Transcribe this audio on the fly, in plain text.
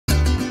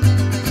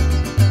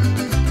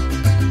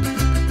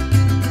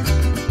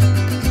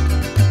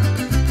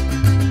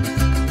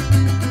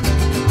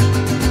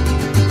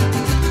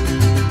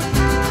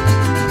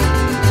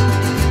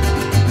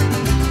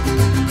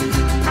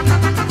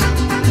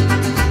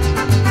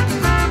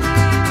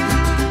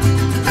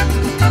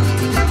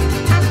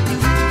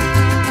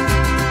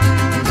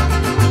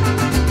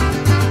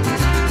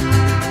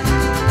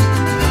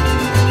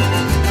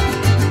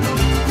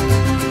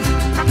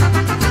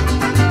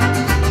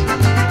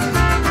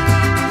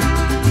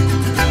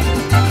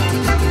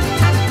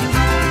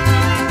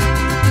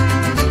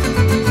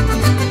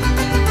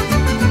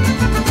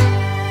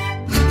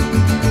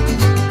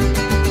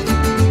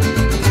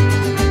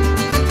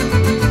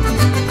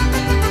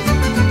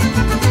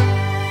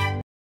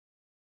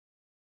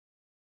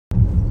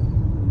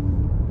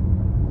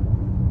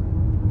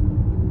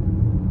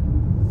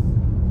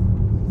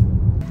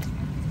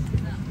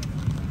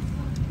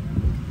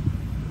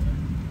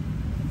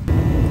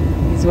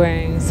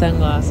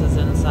sunglasses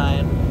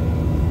inside.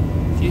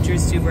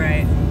 Future's too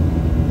bright.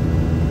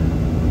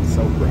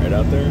 So bright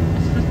out there.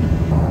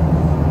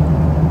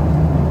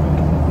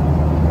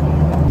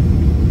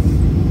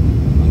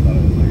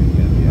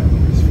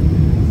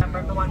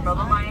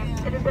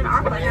 It has been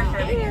our pleasure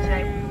serving you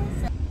today.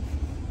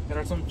 There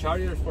are some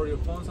chargers for your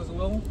phones as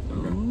well.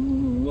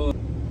 Well,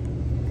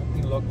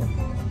 something local.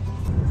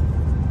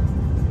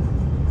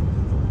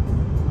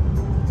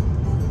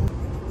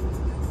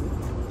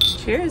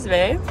 Cheers,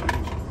 babe.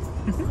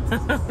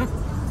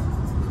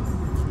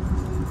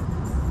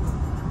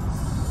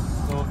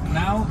 So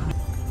now,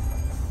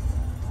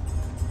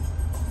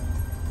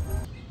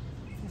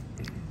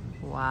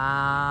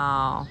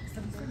 Wow.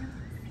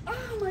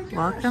 Oh my gosh.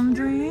 Welcome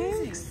they're drinks.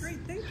 amazing. Great,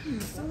 thank you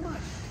so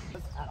much.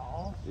 At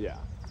all, Yeah.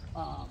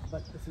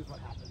 but this is what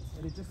happens.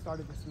 And it just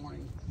started this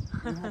morning.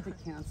 We had to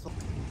cancel.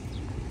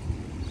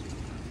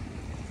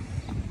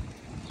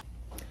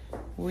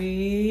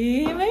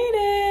 We made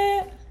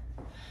it.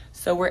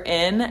 So we're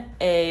in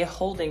a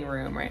holding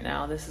room right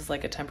now. This is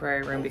like a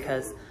temporary room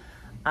because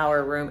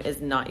our room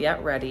is not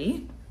yet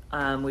ready.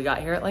 We got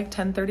here at like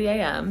 10:30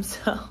 a.m.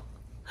 So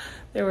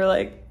they were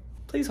like,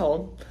 please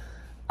hold.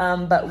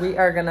 But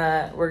we're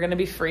gonna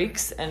be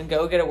freaks and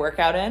go get a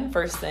workout in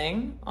first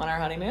thing on our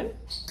honeymoon.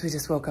 We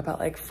just woke up at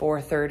like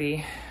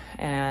 4:30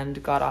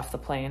 and got off the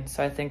plane.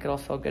 So I think it'll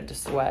feel good to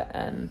sweat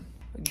and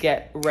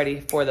get ready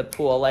for the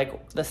pool.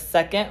 Like the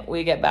second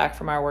we get back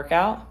from our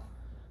workout,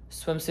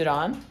 swimsuit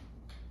on,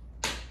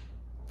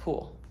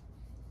 pool.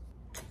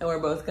 And we're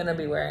both gonna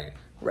be wearing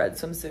red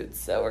swimsuits,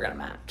 so we're gonna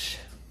match.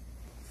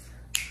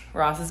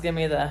 Ross is giving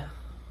me the,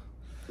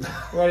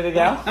 ready to go?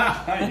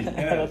 Yes.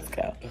 Let's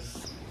go.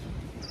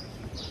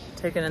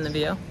 Taking in the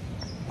view.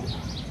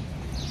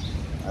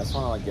 I just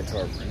want to like get to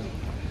our room.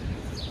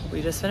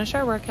 We just finished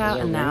our workout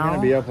and We're now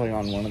gonna be up like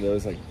on one of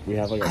those like we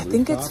have like a I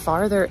think it's rooftop.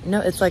 farther.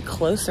 No, it's like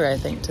closer, I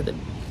think, to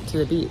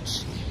the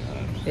beach.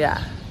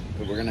 Yeah,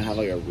 But we're gonna have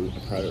like a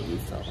private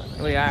rooftop. I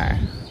think. we are.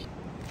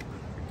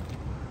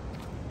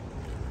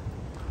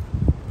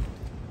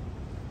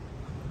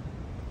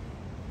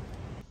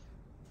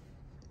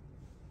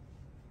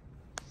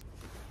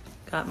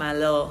 Got my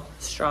little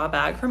straw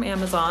bag from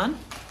Amazon.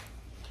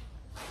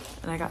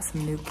 And I got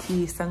some new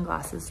Key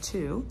sunglasses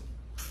too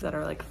that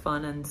are like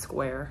fun and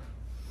square.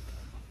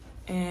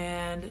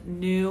 And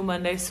new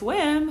Monday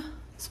swimsuit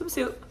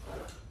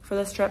for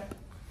this trip.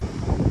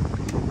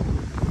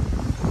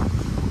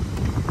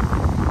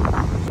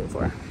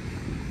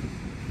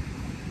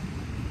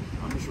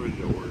 I'm just ready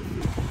to order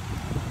food.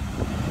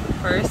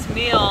 First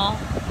meal,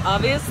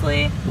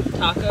 obviously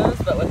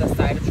tacos, but with a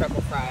side of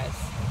truffle fries.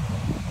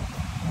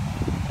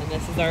 And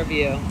this is our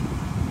view.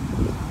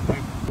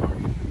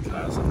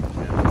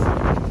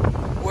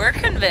 We're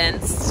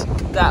convinced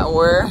that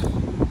we're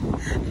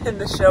in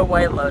the show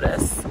White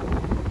Lotus.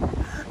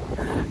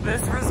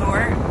 This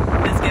resort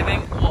is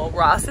giving, well,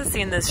 Ross has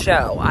seen this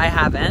show, I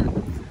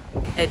haven't.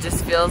 It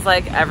just feels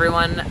like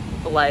everyone,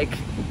 like,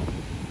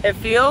 it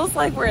feels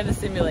like we're in a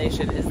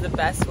simulation is the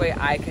best way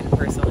I can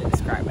personally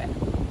describe it.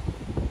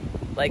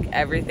 Like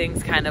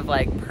everything's kind of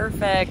like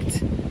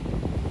perfect.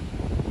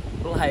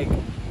 Like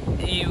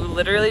you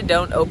literally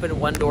don't open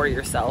one door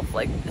yourself.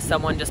 Like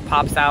someone just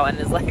pops out and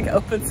is like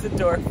opens the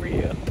door for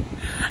you.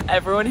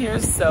 Everyone here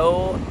is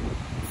so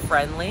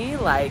friendly.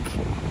 Like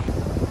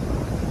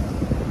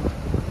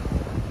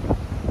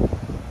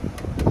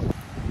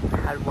I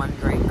had one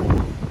drink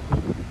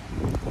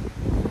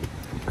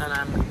and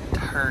I'm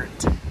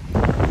turned.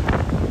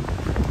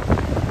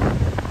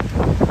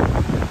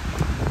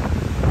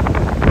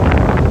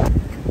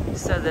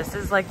 So this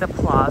is like the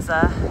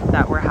plaza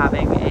that we're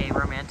having a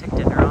romantic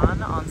dinner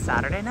on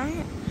Saturday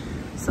night.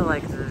 So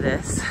like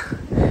this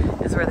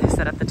is where they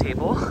set up the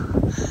table.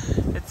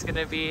 It's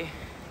gonna be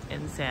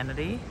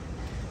insanity.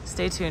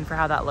 Stay tuned for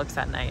how that looks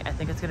at night. I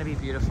think it's gonna be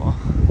beautiful.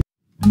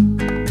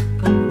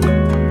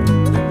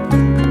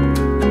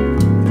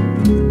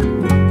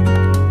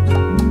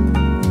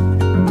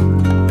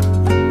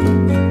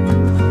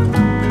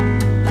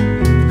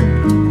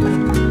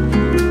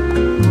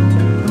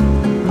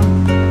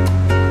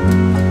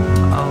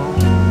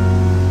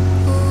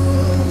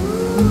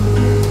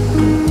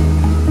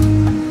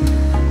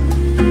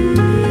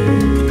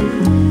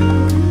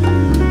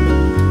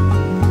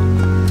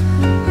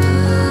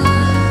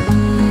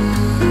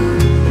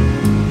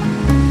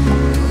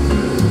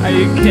 Are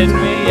you kidding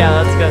me?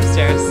 Yeah, let's go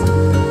upstairs.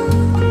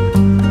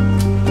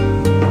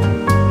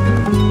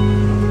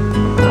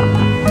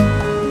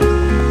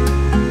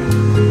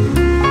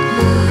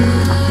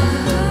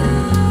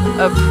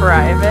 A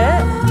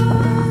private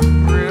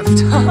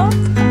rooftop. We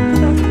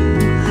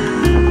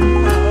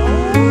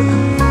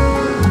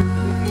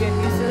can get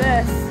used to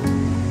this.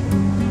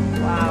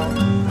 Wow.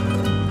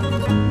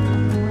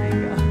 Oh my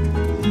god.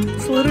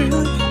 It's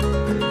literally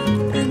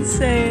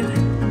insane.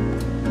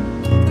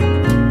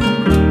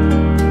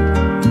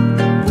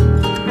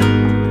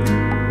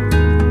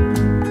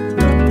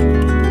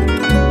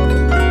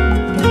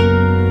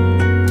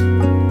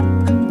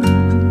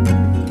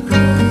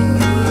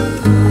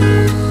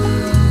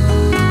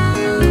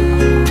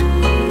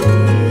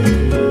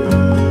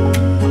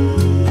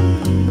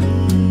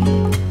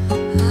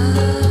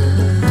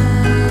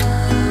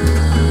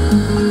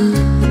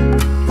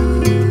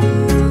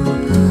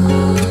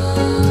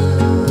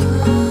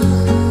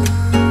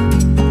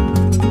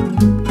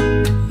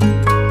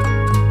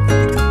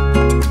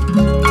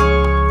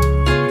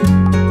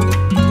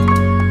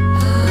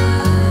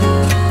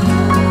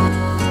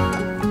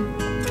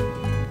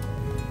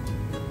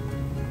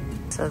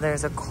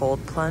 there's a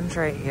cold plunge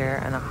right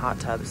here and a hot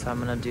tub, so I'm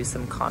gonna do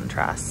some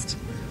contrast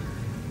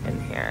in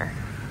here.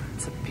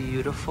 It's a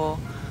beautiful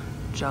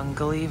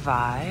jungly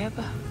vibe.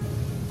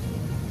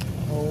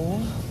 Oh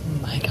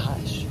my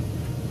gosh.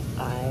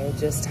 I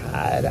just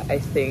had, I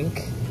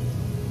think,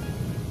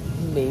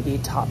 maybe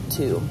top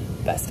 2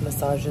 best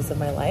massages of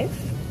my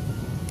life.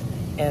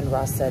 And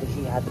Ross said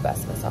he had the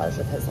best massage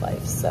of his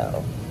life,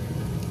 so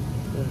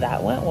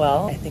that went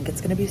well. I think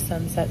it's gonna be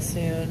sunset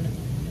soon.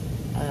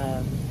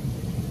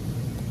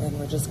 And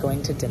we're just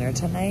going to dinner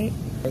tonight.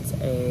 It's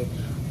a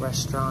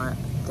restaurant.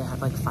 They have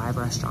like 5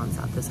 restaurants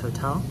at this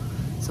hotel.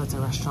 So it's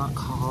a restaurant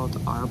called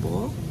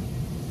Arbol,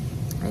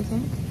 I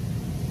think.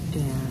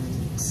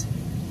 And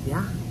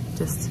yeah,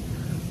 just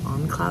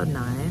on cloud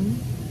 9,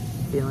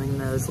 feeling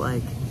those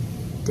like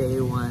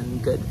day 1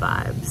 good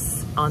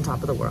vibes, on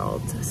top of the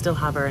world. Still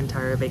have our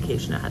entire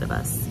vacation ahead of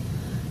us.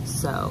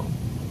 So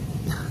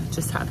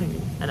just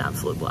having an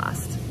absolute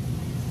blast.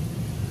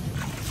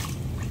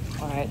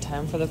 All right,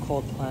 time for the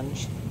cold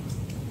plunge.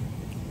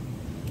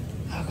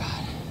 Oh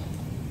God.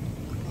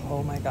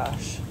 Oh my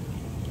gosh.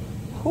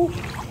 Whew.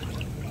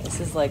 This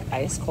is like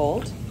ice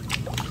cold.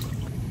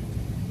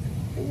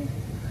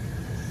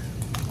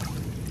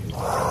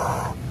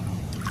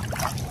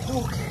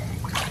 Okay,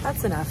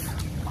 that's enough.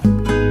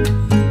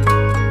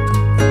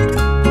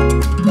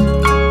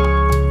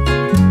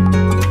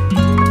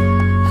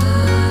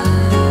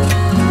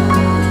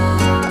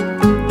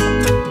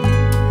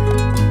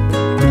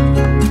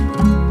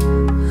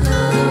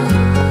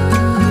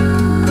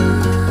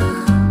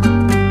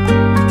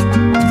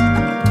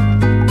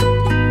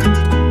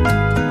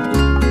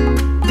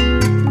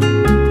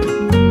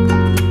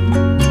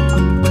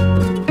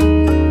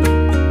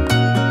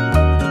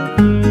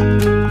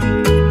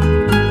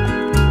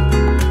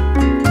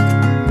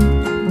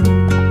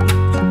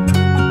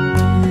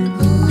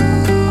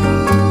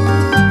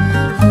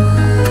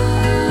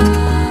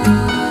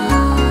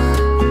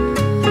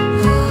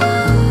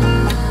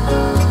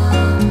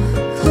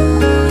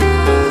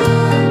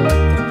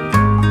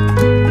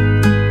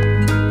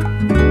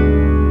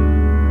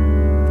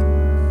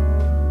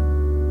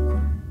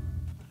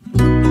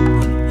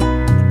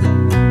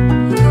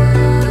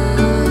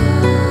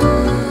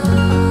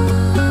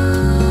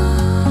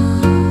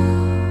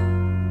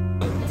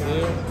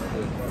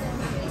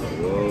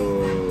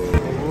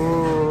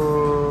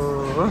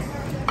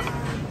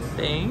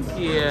 Thank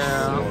you.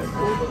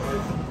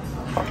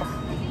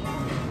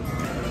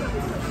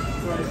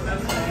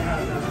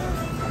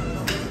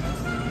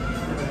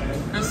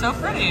 They're so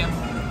pretty.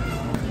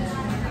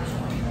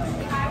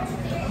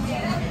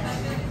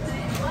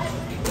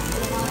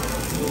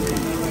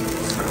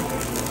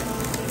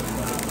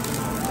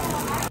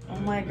 Oh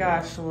my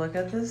gosh, look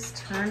at this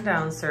turn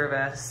down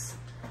service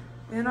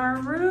in our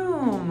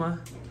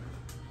room.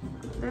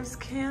 There's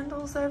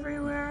candles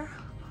everywhere.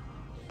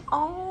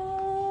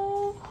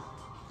 Oh.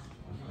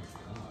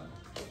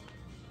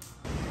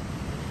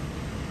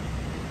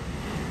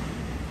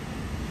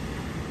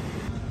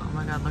 Oh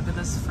my God, look at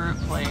this fruit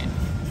plate.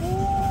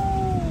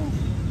 Ooh.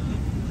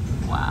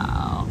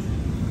 Wow.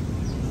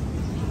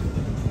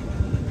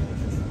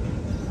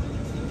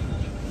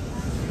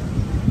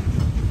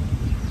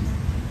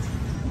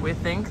 We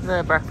think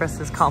the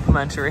breakfast is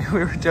complimentary. We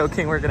were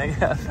joking we're gonna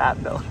get a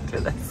fat bill after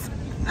this.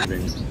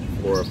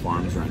 Flora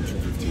Farms Ranch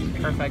 15.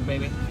 Perfect,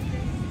 baby.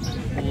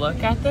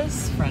 Look at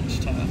this French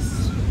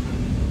toast.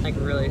 I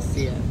can really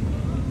see it.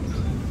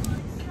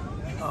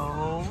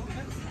 Oh,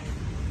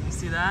 you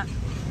see that?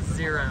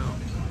 0,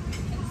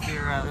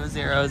 0,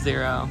 0,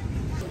 0.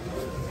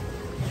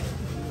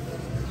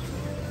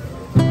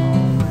 Oh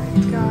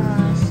my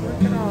gosh,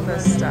 look at all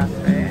this stuff,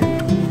 babe.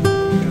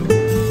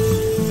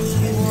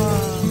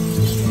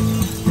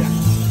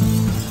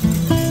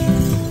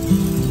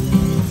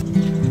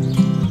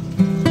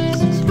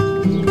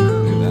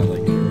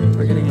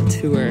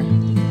 Tour.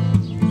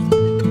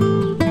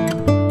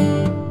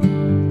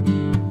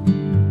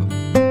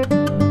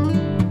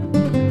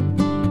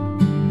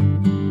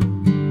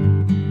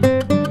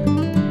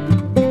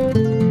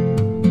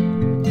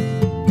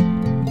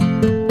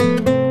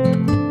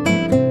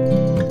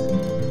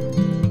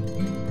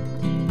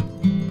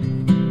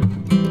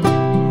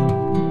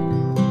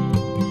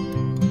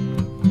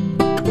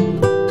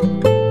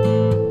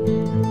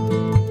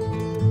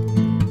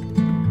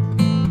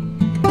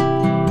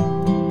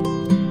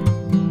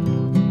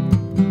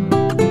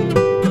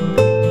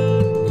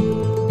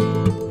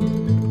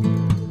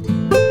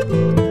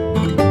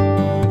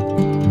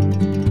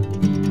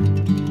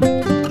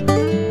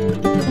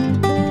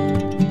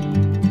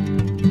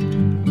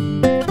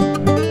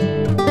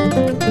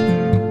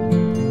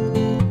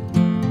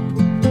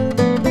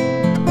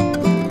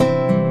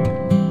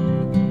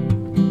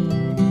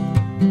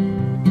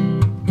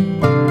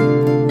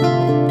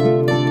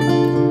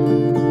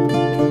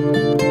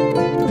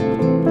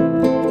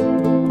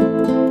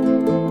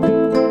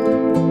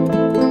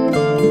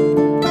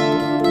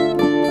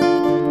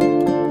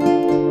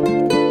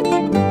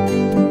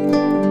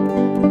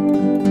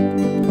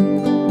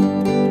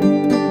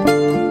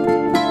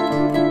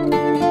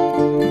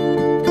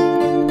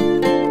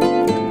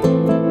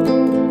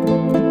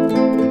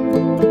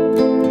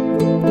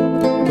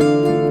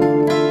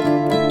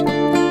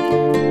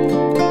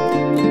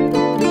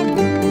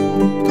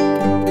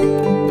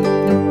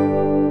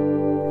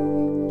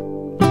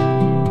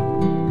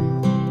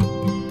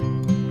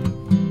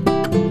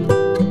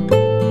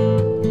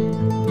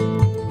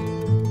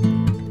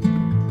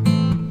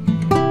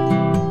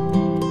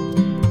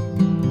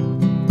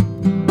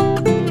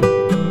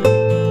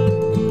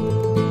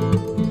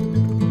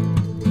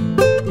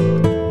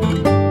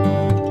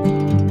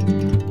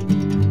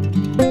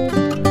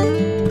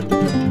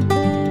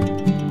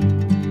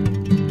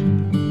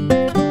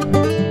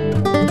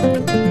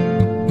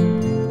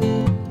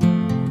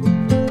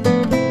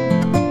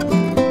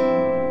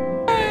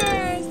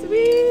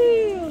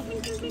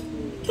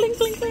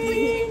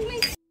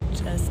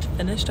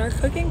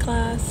 cooking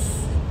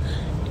class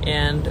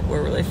and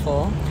we're really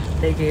full.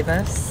 They gave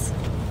us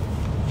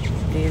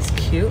these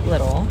cute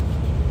little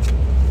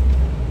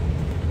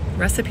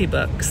recipe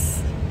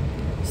books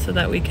so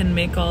that we can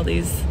make all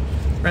these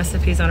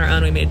recipes on our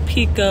own. We made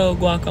pico,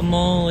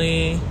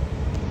 guacamole.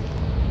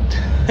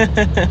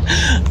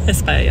 I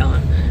spy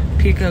yelling.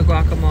 Pico,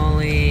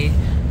 guacamole,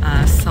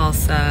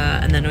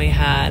 salsa, and then we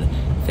had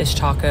fish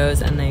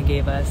tacos, and they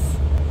gave us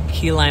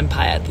key lime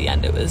pie at the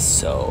end. It was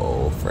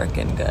so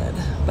freaking good.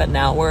 But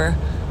now we're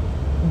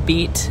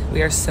beat.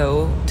 We are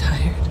so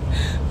tired.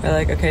 We're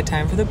like, okay,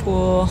 time for the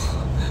pool.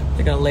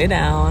 We're gonna lay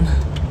down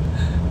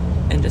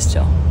and just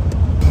chill.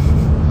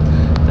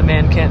 The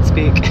man can't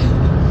speak.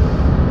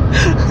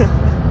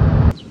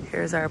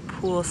 Here's our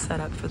pool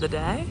setup for the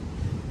day.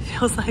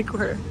 Feels like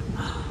we're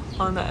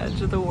on the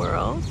edge of the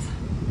world.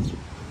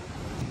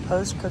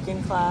 Post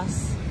cooking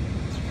class,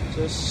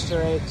 just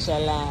straight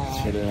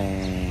chillin'.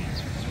 Chile.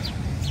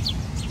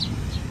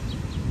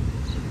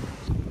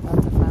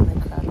 About to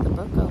finally crack the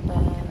book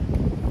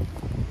open.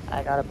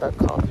 I got a book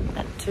called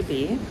Meant to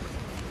Be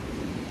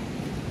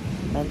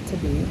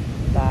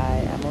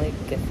by Emily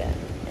Giffen,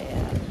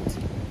 and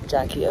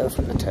Jackie O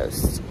from The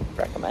Toast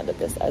recommended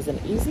this as an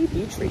easy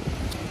beach read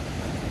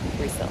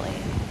recently.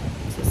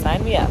 So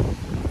sign me up.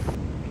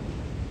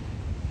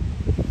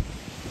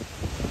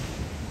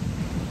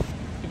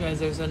 You guys,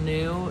 there's a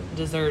new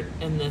dessert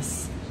in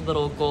this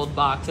little gold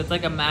box. It's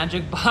like a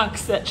magic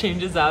box that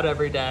changes out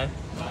every day.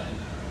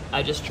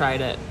 I just tried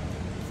it,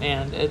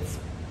 and it's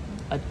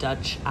a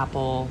Dutch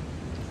apple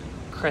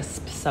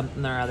crisp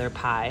something or other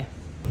pie.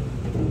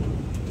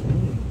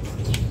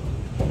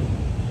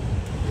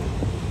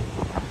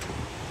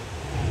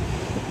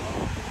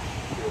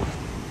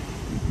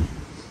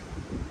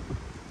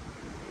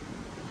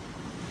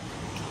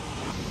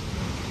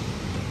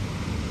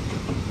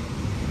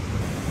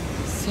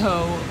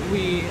 So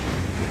we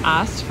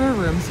asked for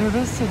room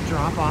service to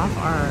drop off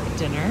our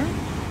dinner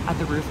at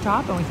the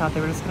rooftop, and we thought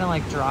they were just gonna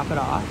like drop it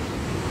off.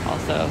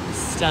 Also,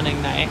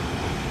 stunning night.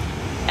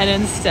 And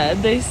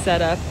instead they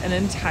set up an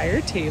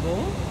entire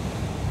table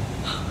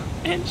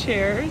and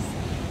chairs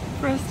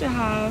for us to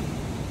have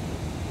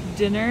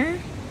dinner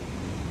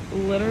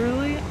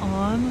literally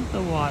on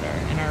the water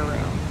in our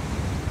room.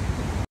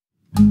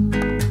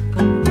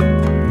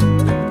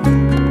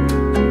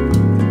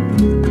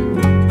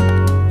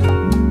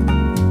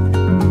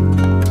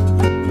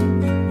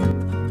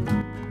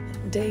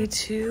 Day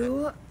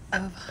 2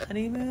 of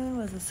honeymoon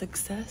was a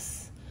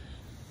success,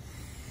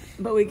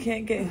 but we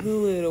can't get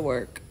Hulu to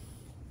work.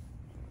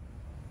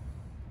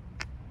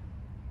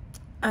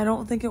 I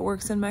don't think it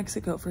works in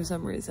Mexico for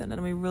some reason,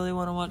 and we really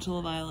want to watch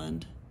Love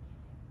Island.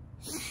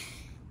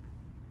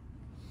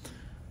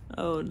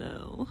 Oh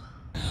no.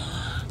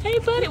 Hey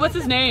buddy, what's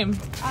his name?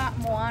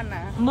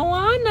 Moana.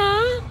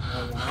 Moana.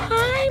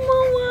 Hi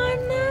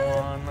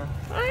Moana.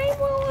 Hi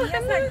Moana. He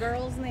has that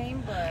girl's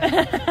name, but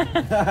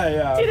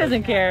Yeah. He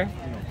doesn't care.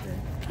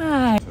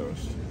 Hi.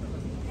 Toast.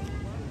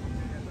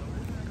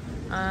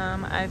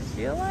 I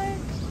feel like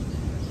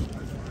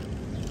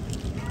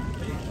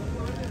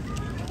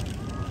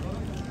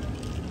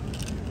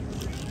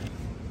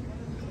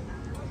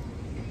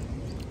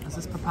is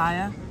this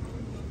papaya?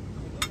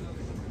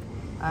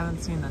 I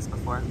haven't seen this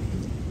before.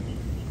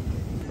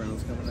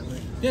 Brown's coming, I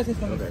think. Yes, it's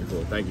fine. Okay,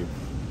 cool. Thank you.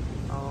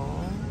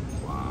 Oh,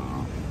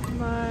 wow.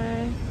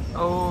 My.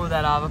 Oh,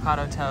 that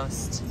avocado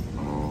toast.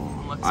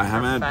 Oh, Looks I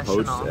haven't had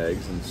professional. poached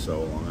eggs in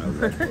so long. I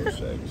love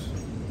poached eggs.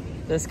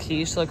 This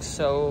quiche looks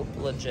so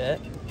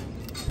legit.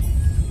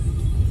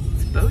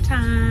 It's bow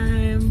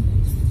time.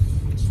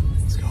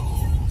 Let's go.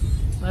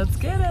 Let's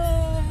get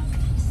it.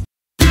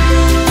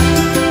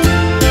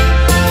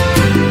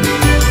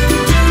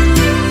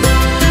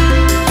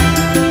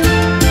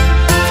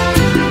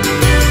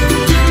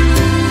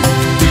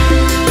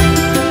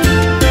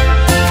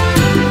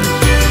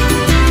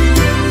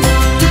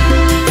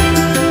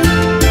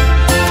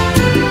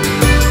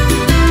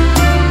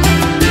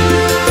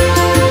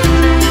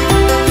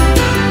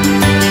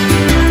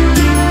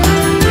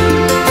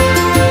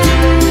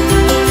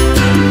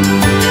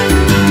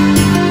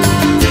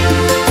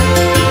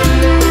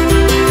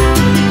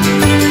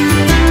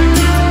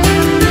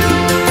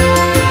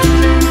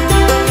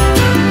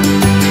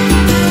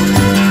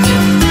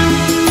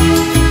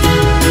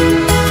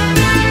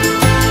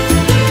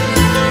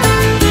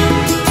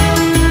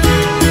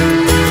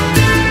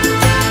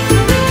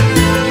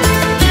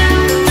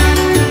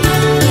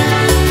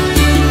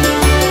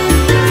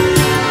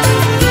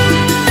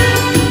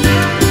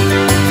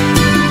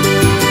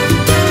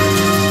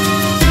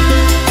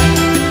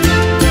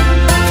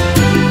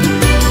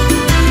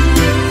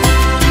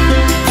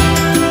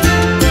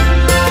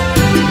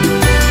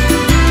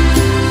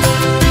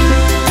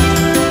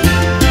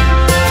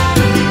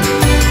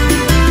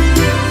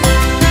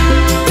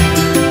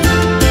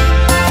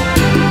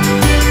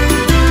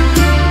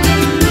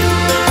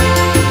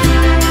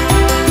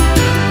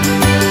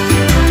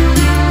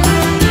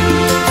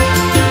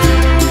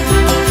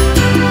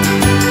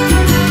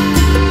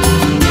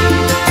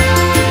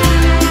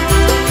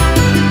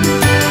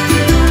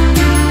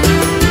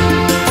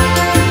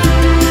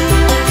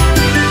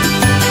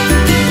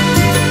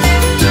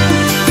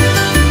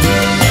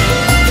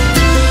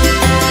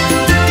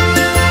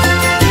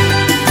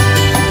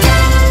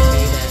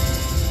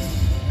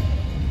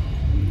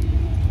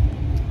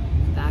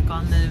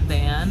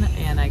 van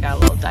and I got a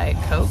little Diet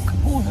Coke.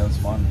 Oh, that was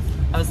fun.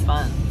 That was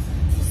fun.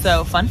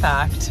 So fun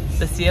fact,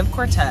 the Sea of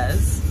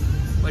Cortez,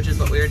 which is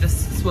what we were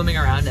just swimming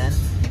around in,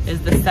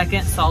 is the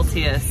second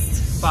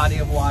saltiest body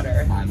of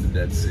water Behind the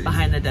Dead Sea.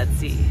 behind the Dead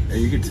Sea. Yeah,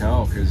 you could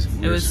tell because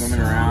we were swimming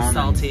so around.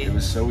 salty. It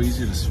was so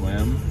easy to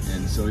swim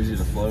and so easy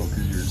to float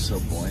because you're so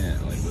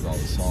buoyant, like with all the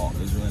salt.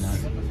 It was really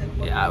nice.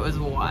 Yeah, it was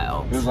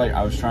wild. It was like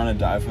I was trying to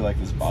dive for like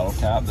this bottle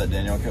cap that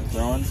Danielle kept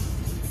throwing,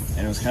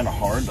 and it was kind of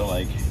hard to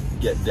like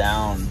get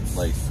down,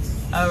 like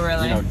Oh,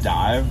 really? you know,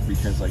 dive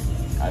because like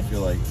I feel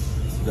like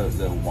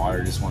the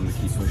water just wanted to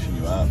keep pushing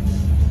you up.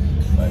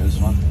 But it was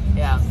fun.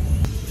 Yeah.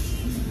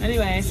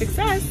 Anyway,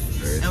 success.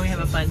 Very And we have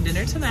a fun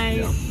dinner tonight.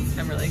 Yeah.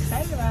 I'm really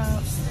excited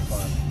about.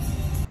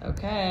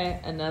 Okay,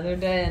 another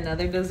day,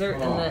 another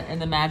dessert in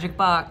the magic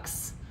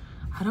box.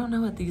 I don't know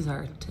what these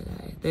are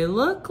today. They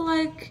look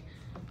like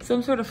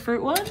some sort of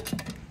fruit one.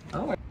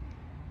 Oh.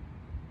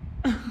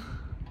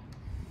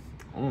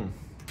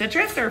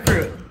 Citrus or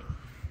fruit?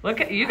 Look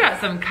at you,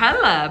 got some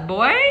color,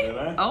 boy. Did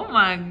I? Oh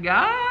my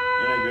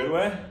god. In a good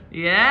way?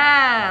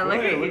 Yeah,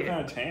 look Really, at I look you.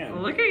 kind of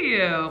tan. Look at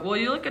you. Well,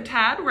 you look a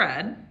tad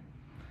red.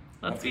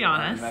 Let's be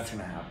honest. That's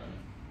gonna happen.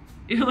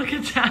 You look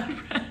a tad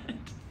red.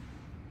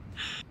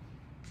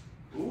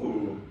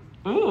 Ooh.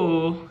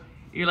 Ooh,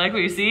 you like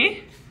what you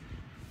see?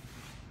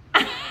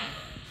 Oh,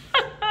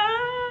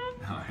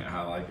 yeah,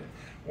 I like it.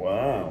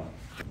 Wow.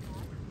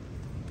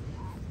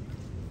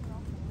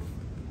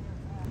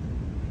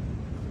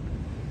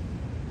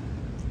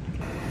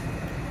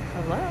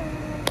 Hello.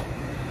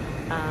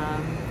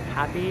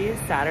 Happy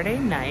Saturday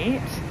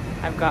night.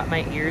 I've got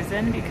my ears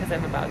in because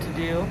I'm about to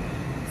do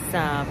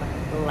some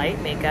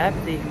light makeup.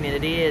 The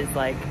humidity is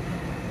like,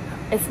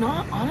 it's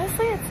not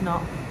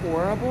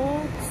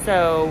horrible.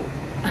 So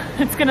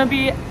it's gonna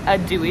be a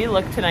dewy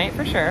look tonight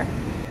for sure.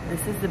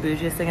 This is the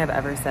bougiest thing I've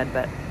ever said,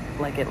 but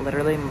like it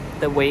literally,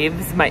 the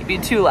waves might be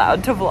too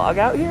loud to vlog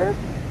out here.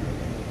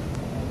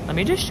 Let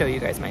me just show you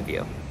guys my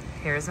view.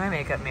 Here's my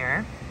makeup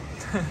mirror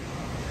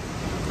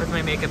with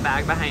my makeup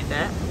bag behind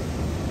it.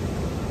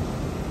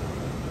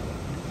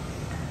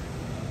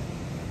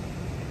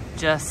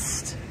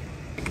 Just,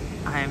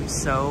 I'm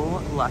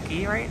so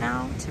lucky right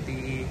now to be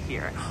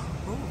here.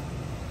 Ooh,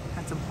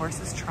 got some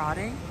horses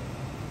trotting.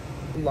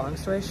 Long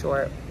story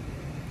short,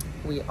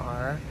 we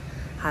are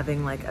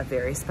having like a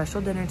very special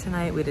dinner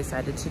tonight. We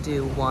decided to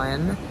do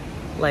one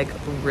like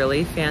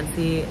really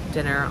fancy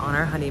dinner on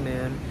our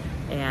honeymoon,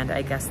 and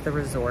I guess the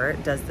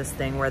resort does this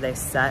thing where they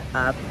set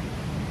up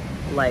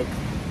like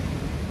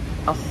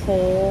a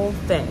whole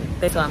thing.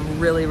 So I'm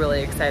really,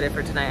 really excited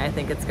for tonight. I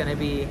think it's gonna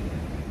be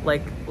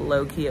like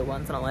low-key a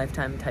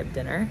once-in-a-lifetime type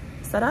dinner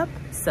setup.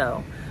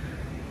 So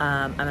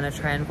I'm gonna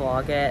try and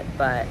vlog it,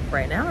 but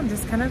right now I'm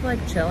just kind of like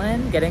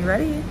chilling, getting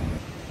ready.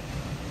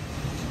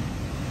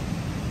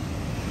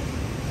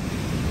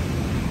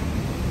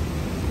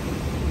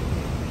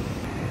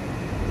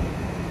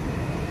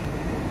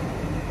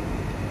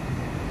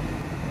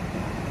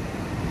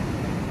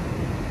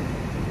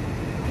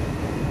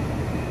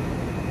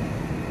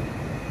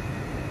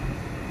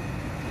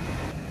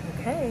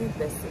 Okay,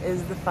 this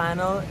is the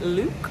final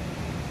look.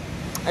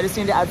 I just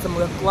need to add some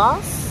lip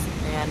gloss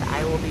and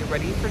I will be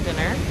ready for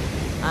dinner.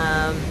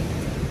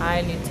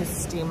 I need to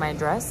steam my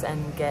dress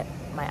and get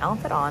my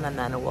outfit on and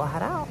then we'll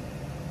head out.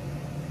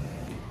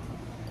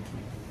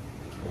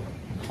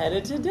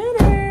 Headed to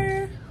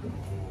dinner.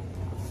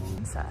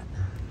 Set.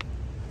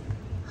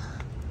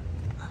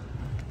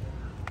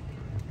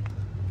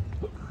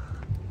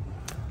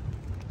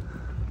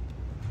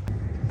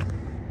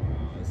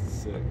 Wow, this is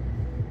sick.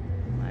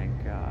 My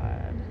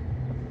God.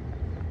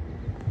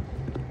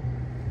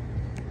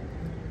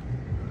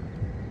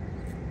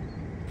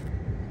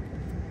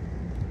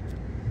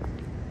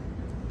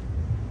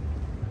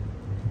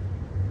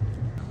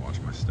 Watch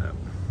my step.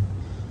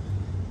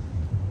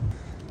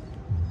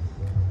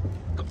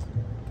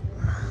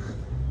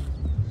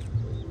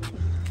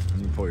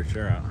 You pull your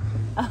chair out.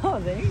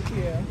 Oh, thank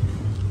you.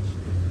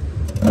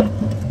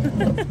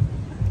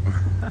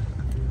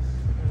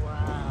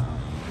 Wow.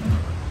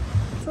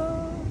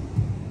 So,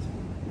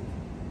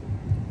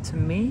 to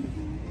me,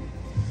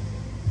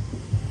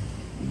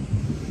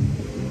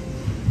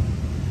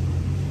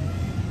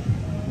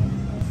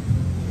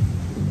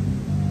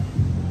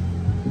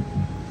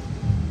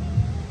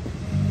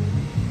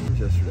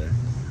 Yesterday.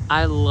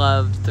 I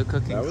loved the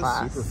cooking That was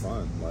class. super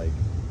fun. Like,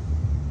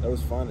 that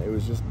was fun. It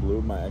was just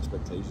blew my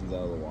expectations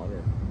out of the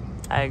water.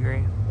 I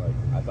agree. Like,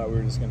 I thought we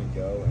were just gonna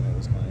go and it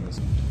was kind of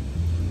just...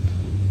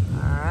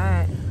 All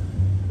right.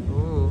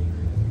 Ooh.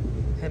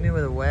 Hit me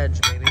with a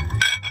wedge, baby.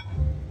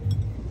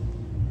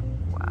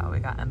 Wow, we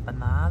got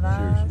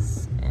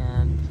empanadas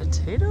and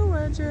potato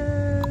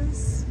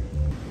wedges.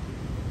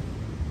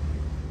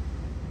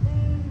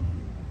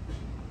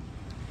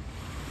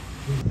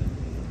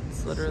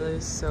 It's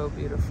literally so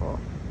beautiful.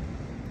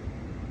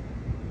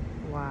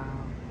 Wow.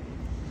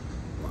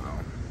 Wow.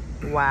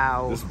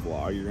 Wow. This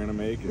vlog you're gonna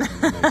make is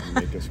gonna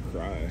make us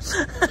cry.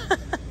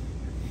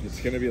 It's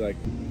gonna be like...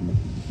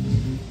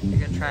 You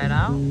gonna try it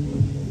out?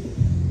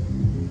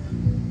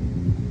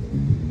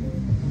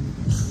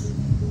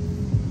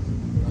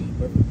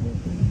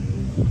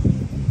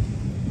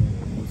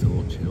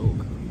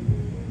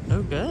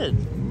 good.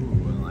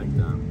 Ooh, I like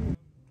that.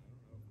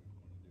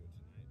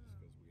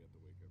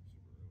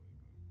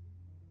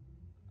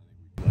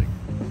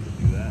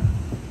 Do that.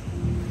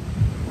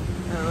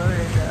 Oh, look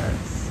at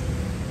this.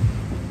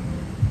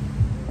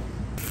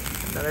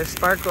 Another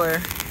sparkler.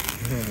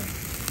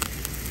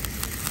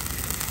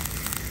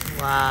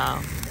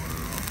 Wow.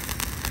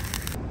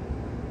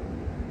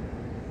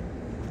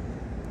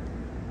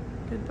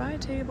 Goodbye,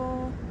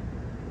 table.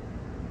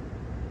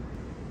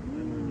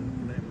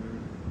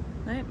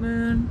 Night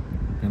moon.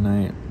 Good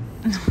night.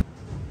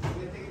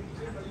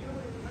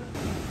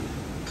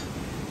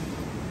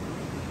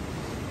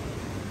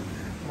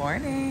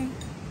 Morning.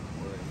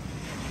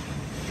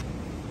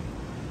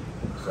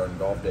 Starting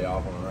golf day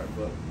off on the right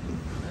foot.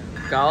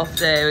 Golf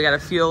day. We gotta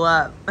fuel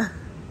up.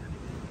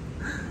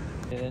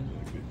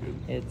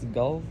 It's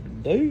golf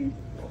day.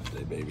 Golf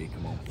day, baby.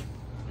 Come on.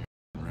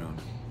 Around.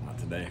 Not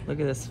today. Look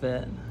at this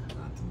fit.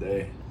 Not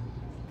today.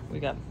 We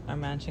got our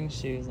matching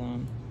shoes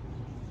on.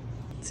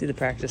 See the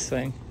practice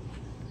swing.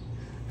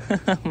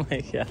 I'm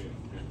like, yeah.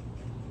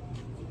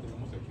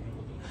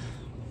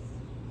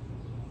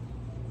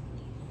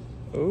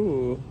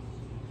 Ooh,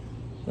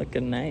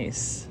 looking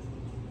nice.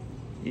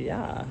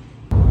 Yeah.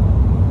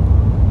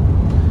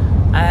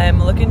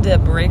 I'm looking to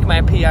break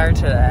my PR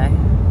today.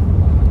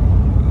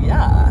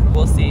 Yeah,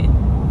 we'll see.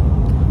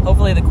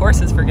 Hopefully the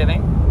course is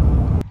forgiving.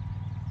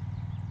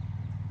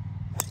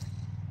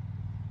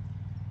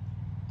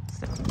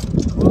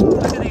 Ooh,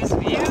 look at these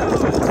views.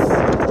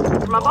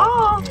 My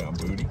ball. Yeah,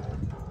 booty.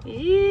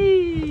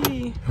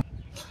 Eee.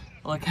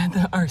 Look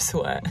at our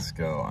sweat. Let's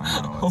go.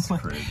 I know, it's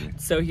crazy.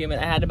 It's so humid.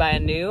 I had to buy a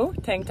new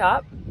tank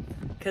top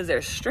because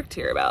they're strict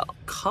here about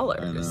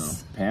colors. I know.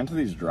 Pan to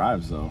these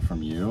drives though,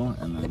 from you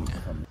and then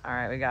from. All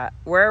right, we got,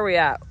 where are we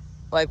at?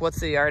 Like, what's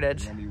the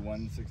yardage? Gonna be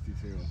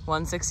 162.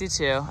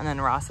 162, and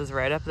then Ross is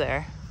right up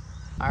there.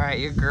 All right,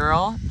 your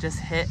girl just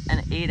hit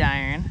an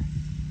 8-iron.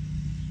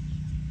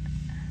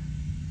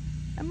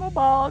 And my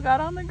ball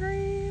got on the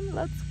green.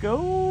 Let's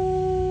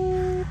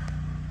go.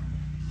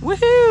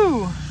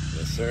 Woohoo!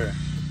 Yes, sir.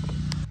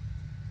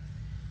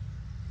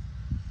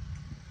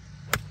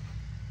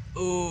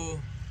 Ooh,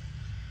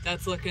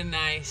 that's looking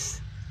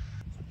nice.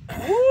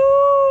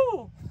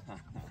 Woo!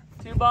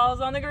 2 balls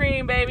on the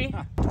green, baby.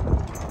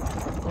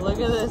 Look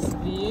at this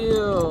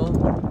view.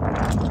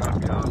 Drop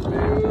me off,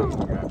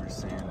 baby. Grab your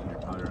sand and your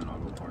putter and I'll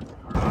go park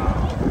the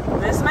car.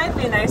 This might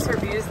be nicer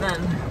views than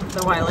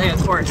the Wailea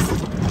course.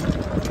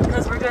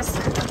 Because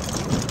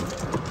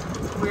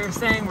we're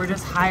saying we're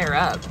just higher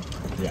up.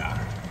 Yeah.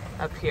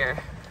 Up here.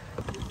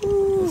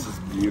 This is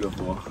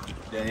beautiful.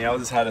 Danielle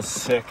just had a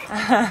sick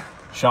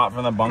shot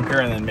from the bunker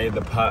and then made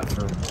the putt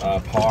for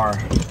par.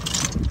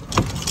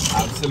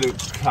 Absolute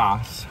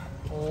class.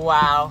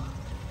 Wow.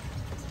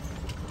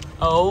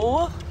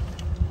 Oh,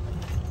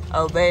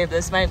 babe,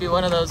 this might be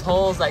one of those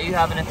holes that you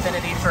have an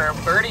affinity for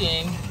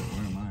birdieing.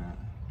 Where am I at?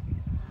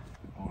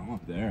 Oh, I'm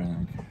up there, I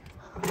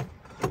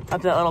think.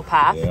 Up that little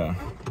path. Yeah.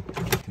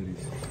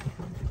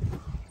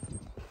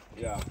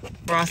 Yeah.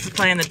 Ross is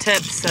playing the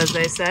tips, as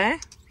they say.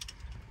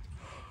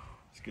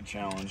 It's a good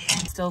challenge.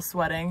 Still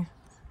sweating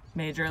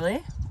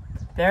majorly.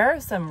 There are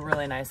some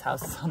really nice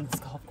houses on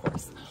this golf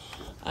course.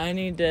 I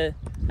need to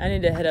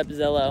hit up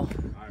Zillow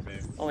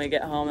when we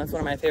get home. That's one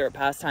of my favorite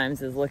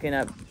pastimes, is looking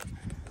up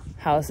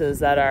houses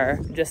that are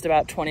just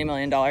about $20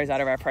 million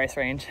out of our price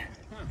range.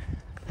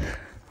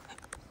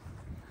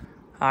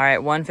 All right,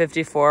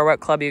 154. What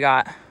club you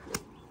got?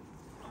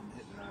 I'm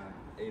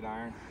hitting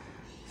 8-iron.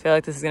 I feel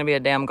like this is gonna be a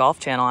damn golf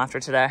channel after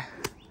today.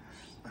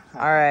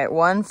 All right,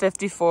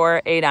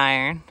 154,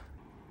 8-iron.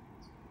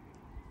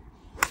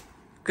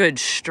 Good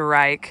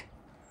strike.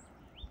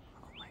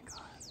 Oh my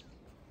God.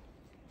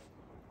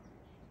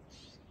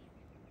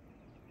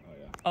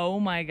 Oh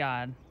my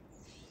God.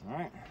 All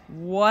right.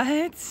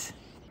 What?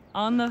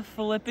 On the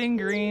flipping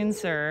green,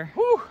 sir.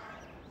 Whew.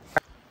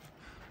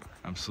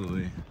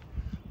 Absolutely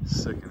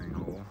sickening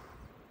hole.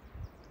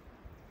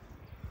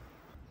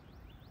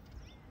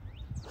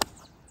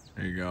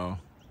 There you go.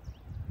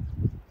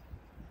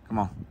 Come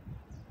on.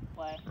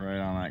 Play. Right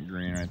on that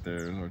green right there.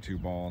 Those are 2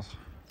 balls.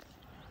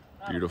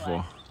 Not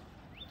Beautiful.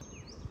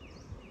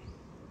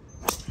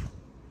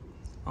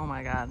 Oh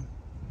my God.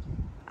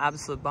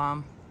 Absolute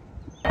bomb.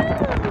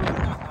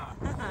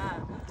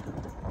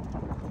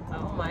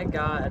 Oh my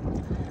God.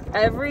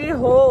 Every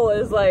hole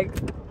is like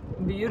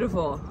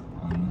beautiful.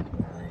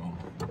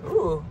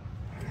 Ooh.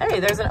 Hey,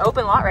 there's an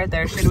open lot right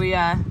there. Should we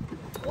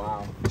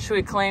Wow. should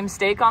we claim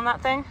stake on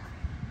that thing?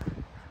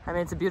 I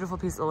mean, it's a beautiful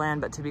piece of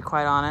land, but to be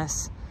quite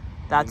honest,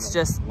 that's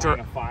just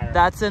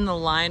that's in the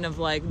line of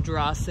like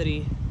draw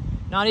city.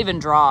 Not even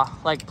draw,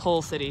 like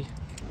pull city.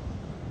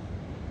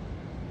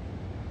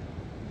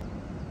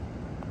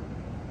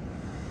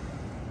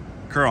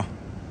 Curl.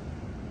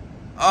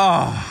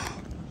 Oh.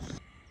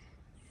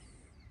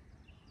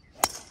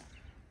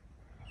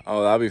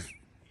 Oh, that'll be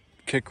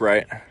kick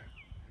right.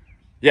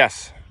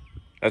 Yes,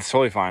 that's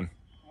totally fine.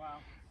 Wow.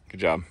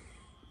 Good job.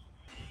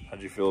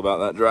 How'd you feel about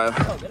that drive?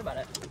 I feel good about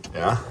it.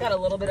 Yeah? Got a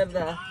little bit of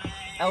the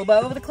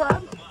elbow of the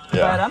club,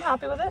 Yeah. but I'm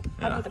happy with it.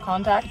 Happy with the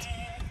contact.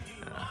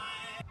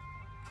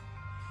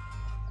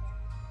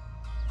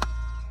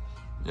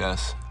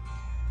 Yes.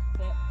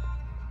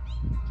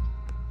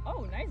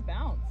 Oh, nice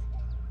bounce.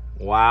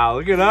 Wow,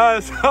 look at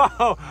us.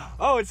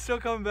 Oh, it's still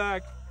coming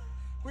back.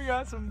 We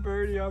got some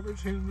birdie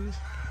opportunities.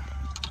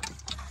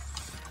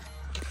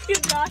 You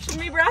joshing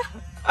me, bruh?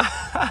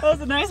 That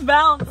was a nice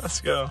bounce.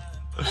 Let's go.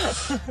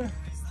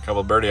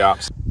 Couple birdie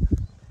ops.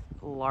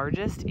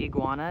 Largest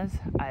iguanas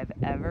I've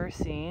ever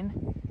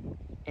seen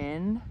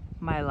in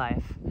my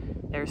life.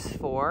 There's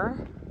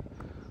 4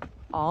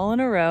 all in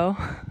a row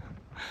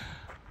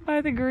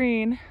by the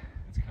green.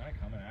 It's kind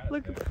of coming at us.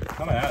 Look,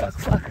 Coming at us.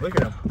 fuck. Look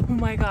at him. Oh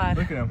my god.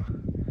 Look at him.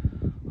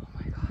 Oh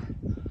my god.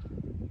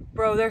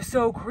 Bro, they're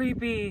so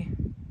creepy.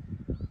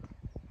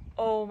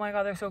 Oh my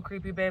god, they're so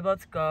creepy, babe.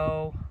 Let's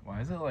go. Why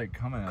is it like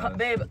coming at us?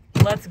 Babe,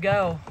 let's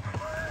go.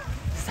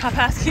 Stop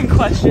asking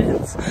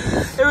questions.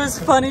 It was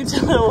funny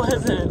till it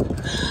wasn't.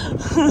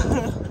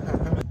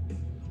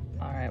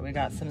 All right, we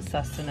got some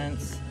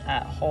sustenance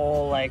at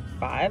hole like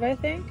 5, I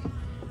think.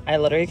 I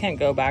literally can't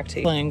go back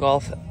to playing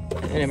golf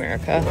in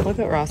America. Look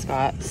what Ross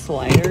got.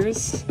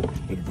 Sliders.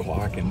 Good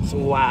block and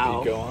some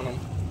Wow. Pico on them.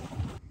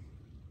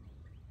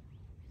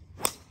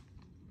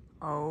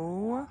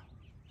 Oh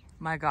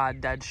my god,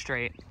 dead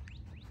straight.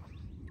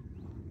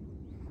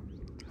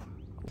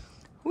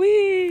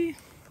 Whee!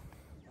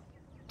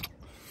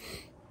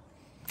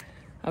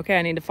 Okay,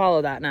 I need to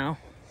follow that now.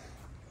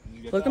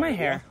 Look at my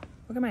hair.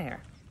 Look at my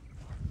hair.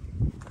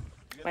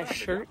 My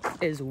shirt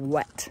is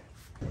wet.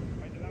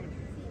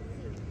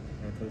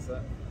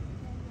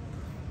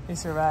 You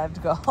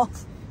survived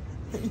golf.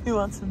 You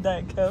want some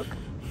Diet Coke?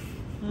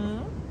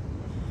 Hmm?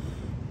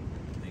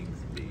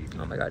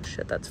 Oh my god,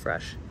 shit, that's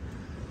fresh.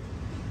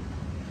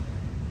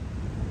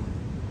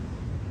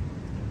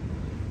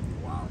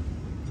 Wow.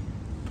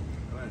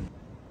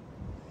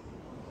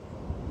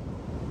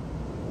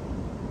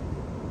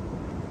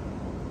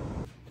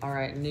 All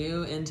right,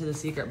 new into the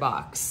secret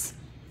box.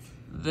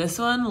 This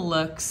one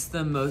looks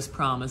the most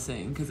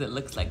promising because it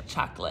looks like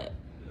chocolate.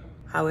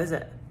 How is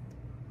it?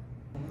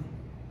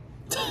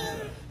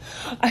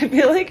 I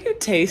feel like you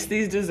taste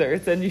these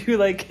desserts and you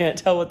like can't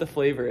tell what the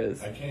flavor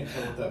is. I can't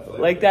tell what that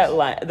flavor Like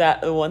is.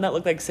 that the one that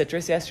looked like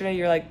citrus yesterday,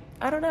 you're like,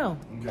 I don't know.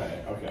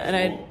 Okay.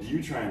 And well,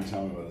 you try and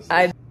tell me what this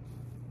is.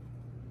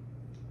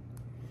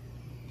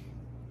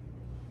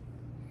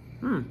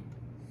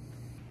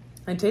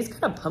 It tastes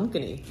kind of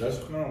pumpkin-y. That's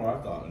kind of what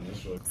I thought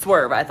initially.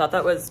 Swerve, I thought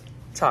that was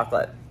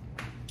chocolate.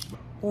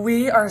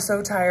 We are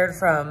so tired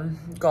from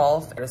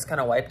golf. We're just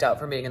kind of wiped out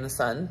from being in the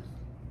sun.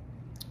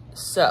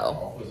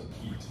 So,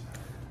 Heat.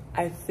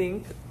 I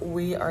think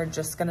we are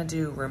just gonna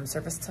do room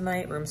service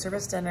tonight. Room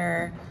service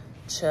dinner,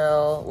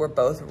 chill. We're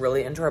both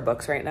really into our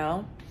books right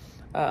now.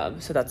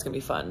 So that's gonna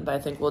be fun. But I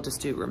think we'll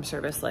just do room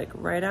service like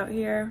right out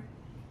here.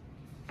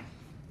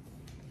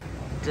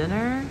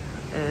 Dinner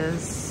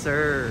is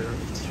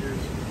served. Cheers.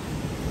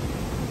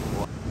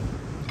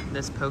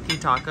 This poke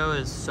taco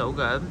is so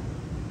good.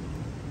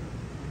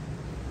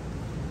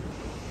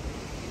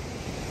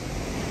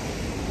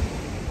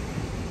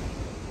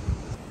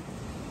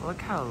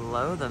 Look how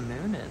low the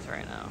moon is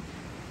right now.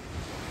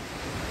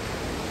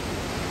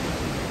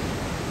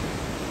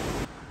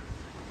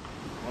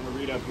 Want to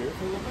read up here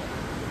for a little bit?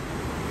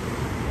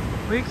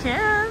 We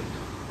can.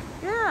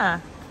 Yeah.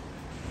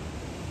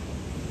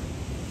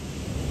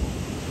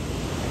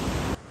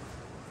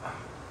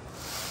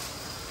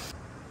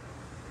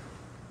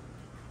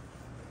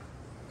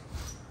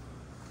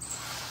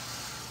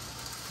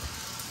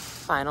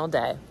 Final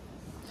day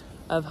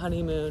of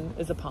honeymoon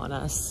is upon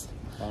us.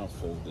 On a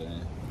full day.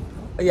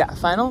 Yeah,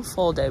 final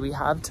full day. We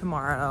have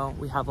tomorrow.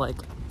 We have like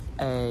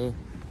a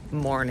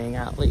morning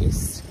at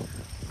least.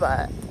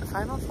 But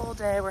final full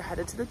day. We're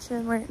headed to the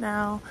gym right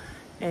now.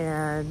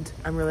 And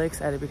I'm really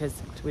excited because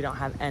we don't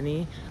have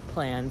any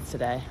plans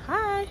today.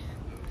 Hi.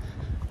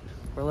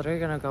 We're literally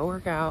gonna go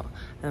work out and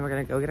then we're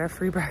gonna go get our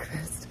free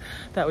breakfast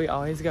that we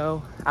always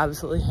go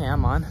absolutely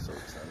ham on. So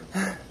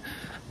excited.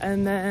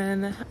 And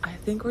then I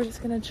think we're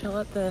just gonna chill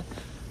at the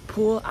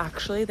pool.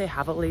 Actually, they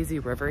have a lazy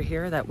river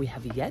here that we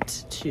have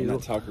yet to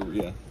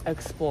Taqueria.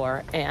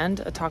 explore,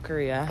 and a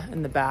taqueria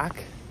in the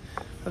back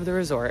of the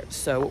resort.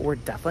 So we're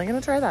definitely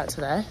gonna try that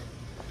today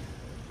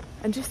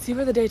and just see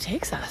where the day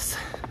takes us.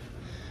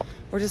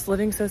 We're just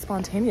living so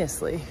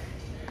spontaneously.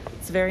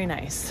 It's very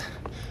nice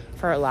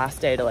for our last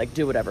day to like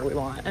do whatever we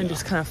want and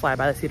just kind of fly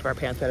by the seat of our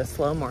pants. We had a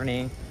slow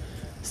morning.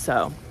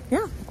 So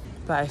yeah,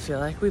 but I feel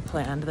like we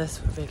planned this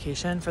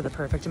vacation for the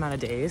perfect amount of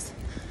days.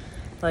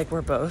 Like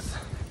we're both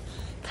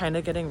kind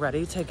of getting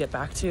ready to get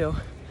back to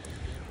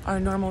our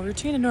normal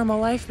routine and normal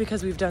life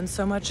because we've done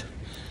so much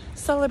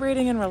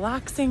celebrating and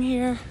relaxing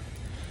here.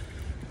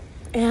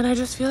 And I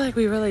just feel like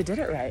we really did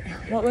it right.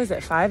 What was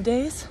it, 5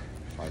 days?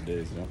 5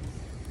 days, yeah.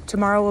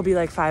 Tomorrow will be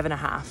like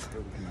 5.5.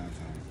 Perfect amount of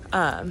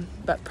time.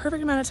 But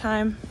perfect amount of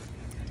time.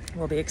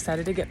 We'll be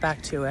excited to get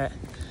back to it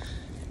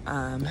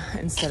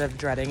instead of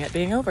dreading it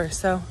being over.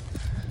 So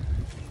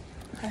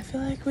I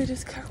feel like we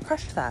just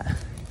crushed that.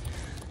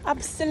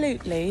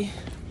 Absolutely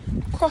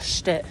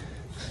crushed it.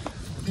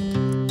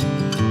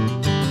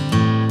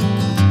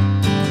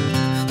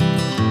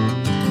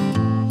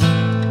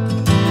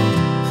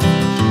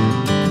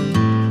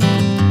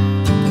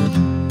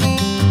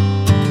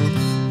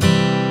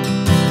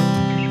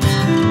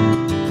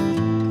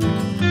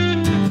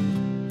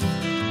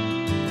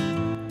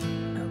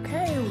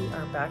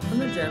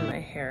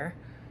 hair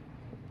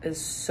is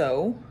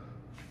so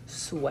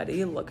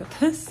sweaty. Look at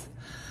this.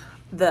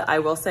 I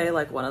will say,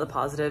 like, one of the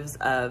positives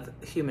of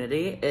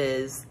humidity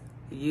is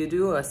you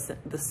do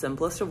the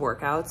simplest of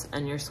workouts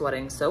and you're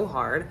sweating so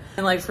hard.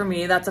 And like for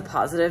me, that's a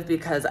positive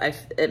because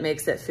it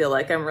makes it feel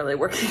like I'm really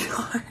working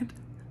hard.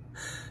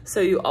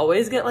 So you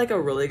always get like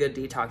a really good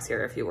detox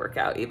here if you work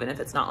out, even if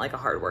it's not like a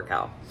hard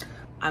workout.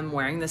 I'm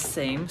wearing the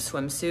same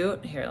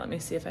swimsuit. Here, let me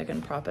see if I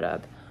can prop it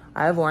up.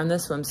 I've worn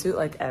this swimsuit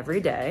like every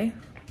day.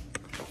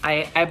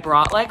 I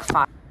brought like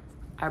five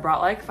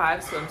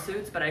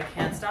swimsuits, but I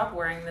can't stop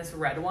wearing this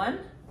red one.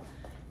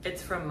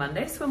 It's from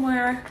Monday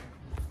Swimwear.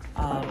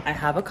 I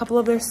have a couple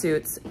of their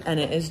suits and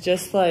it is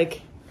just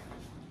like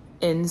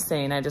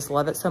insane. I just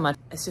love it so much.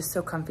 It's just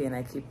so comfy and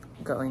I keep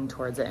going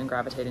towards it and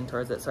gravitating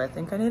towards it. So I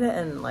think I need it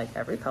in like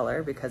every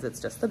color because it's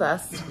just the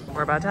best.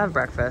 We're about to have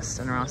breakfast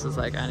and Ross is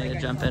like, I need to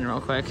jump in real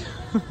quick.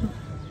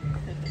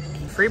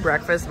 Free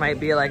breakfast might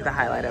be like the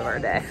highlight of our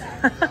day.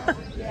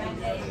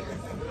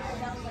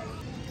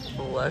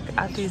 Look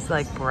at these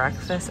like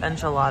breakfast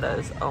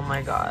enchiladas. Oh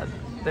my God,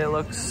 they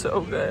look so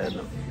good.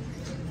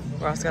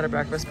 Ross got a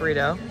breakfast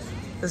burrito.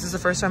 This is the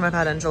first time I've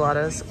had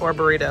enchiladas or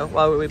burrito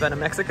while we've been in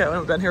Mexico and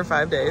we've been here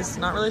 5 days.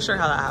 Not really sure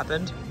how that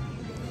happened,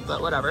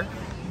 but whatever,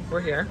 we're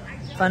here.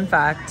 Fun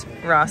fact,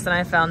 Ross and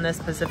I found this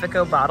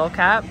Pacifico bottle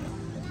cap.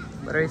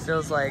 Literally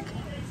feels like,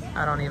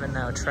 I don't even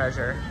know,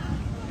 treasure.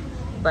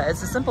 But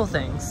it's the simple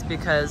things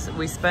because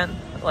we spent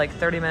like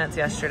 30 minutes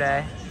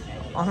yesterday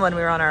when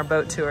we were on our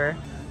boat tour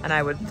and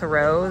I would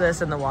throw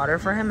this in the water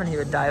for him and he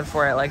would dive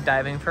for it like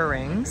diving for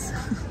rings.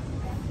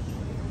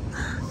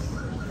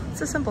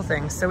 It's a simple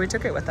thing, so we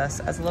took it with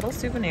us as a little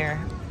souvenir.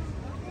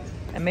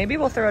 And maybe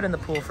we'll throw it in the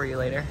pool for you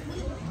later.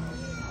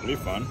 It'll be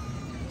fun.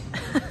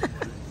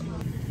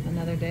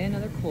 Another day,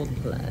 another cold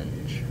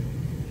plunge.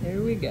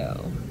 Here we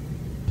go.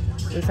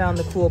 We found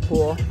the cool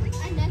pool.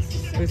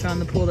 We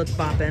found the pool that's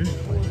bopping.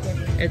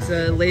 It's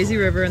a lazy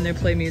river and they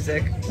play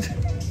music.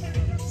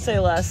 Say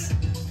less.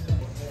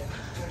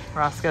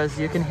 Ross goes,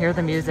 you can hear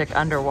the music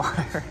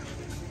underwater.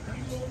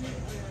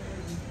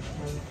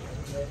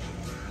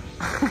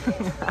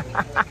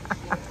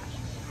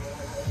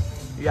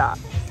 Yeah.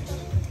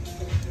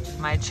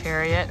 My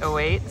chariot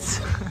awaits.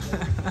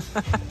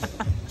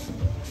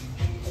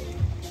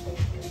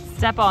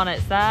 Step on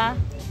it, sir.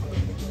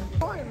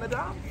 Trying,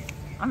 madame.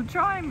 I'm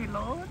trying, my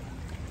lord.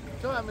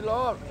 Trying, my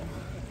lord.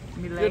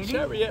 Me Your lady.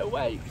 chariot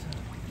awaits.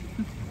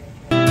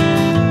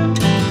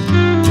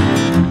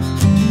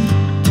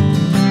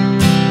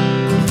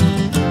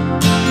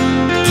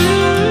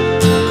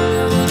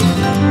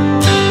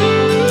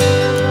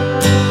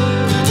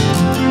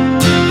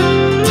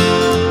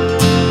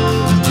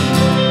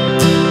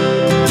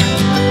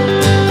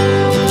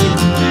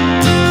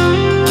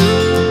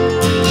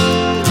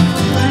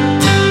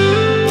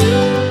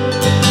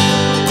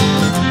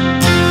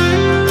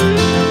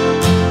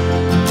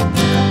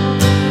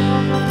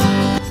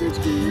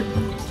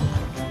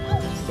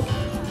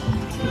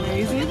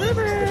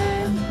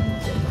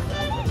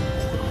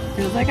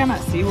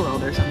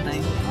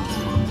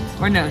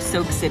 Or no,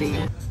 Soak City.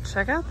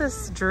 Check out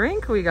this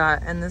drink we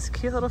got in this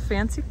cute little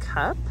fancy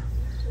cup.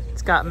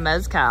 It's got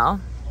mezcal.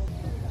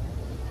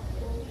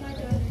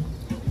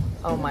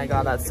 Oh my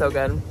God, that's so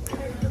good.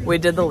 We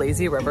did the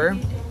lazy river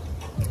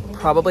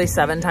probably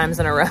 7 times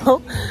in a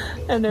row.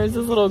 And there's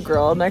this little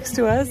girl next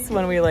to us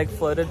when we like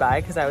floated by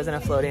because I was in a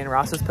floaty and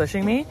Ross was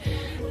pushing me.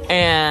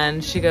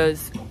 And she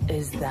goes,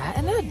 is that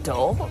an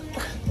adult?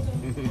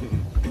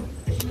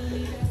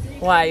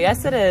 Why,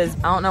 yes it is.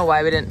 I don't know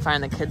why we didn't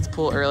find the kids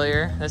pool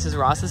earlier. This is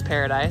Ross's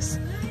paradise.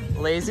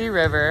 Lazy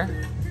river,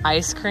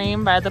 ice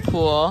cream by the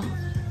pool,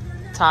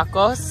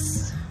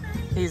 tacos.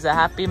 He's a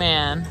happy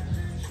man.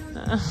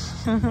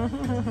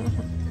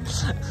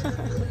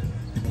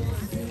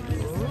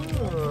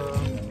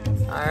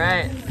 All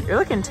right, you're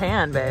looking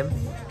tan, babe.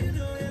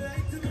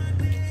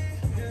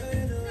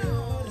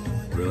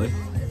 Really?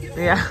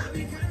 Yeah.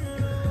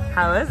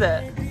 How is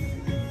it?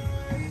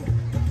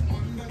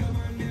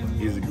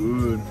 He's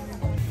good.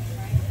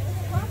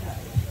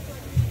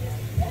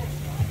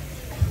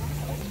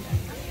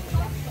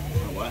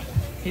 What?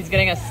 He's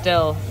getting a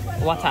still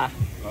water.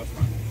 That's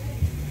fine.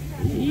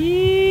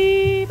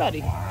 Yee,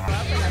 buddy.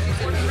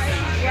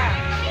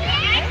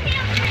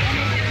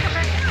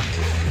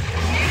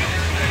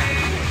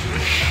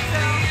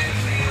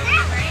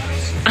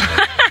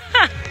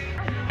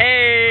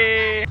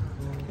 Hey.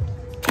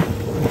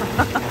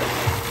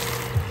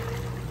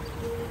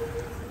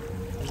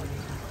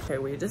 Okay,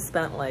 we just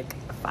spent like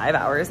 5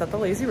 hours at the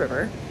lazy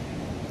river.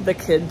 The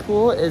kid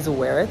pool is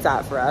where it's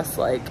at for us.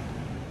 Like,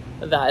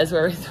 that is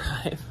where we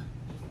thrive.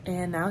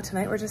 And now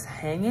tonight we're just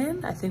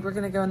hanging. I think we're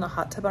gonna go in the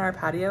hot tub on our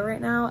patio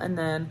right now, and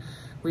then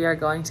we are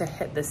going to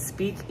hit the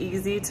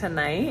speakeasy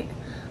tonight.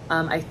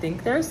 I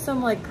think there's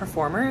some like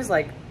performers,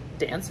 like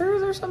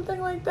dancers or something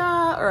like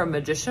that, or a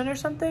magician or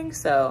something.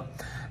 So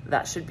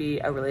that should be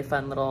a really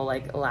fun little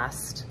like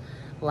last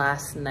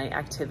night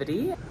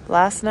activity.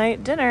 Last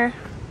night dinner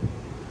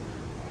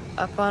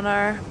up on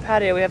our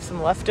patio. We have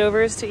some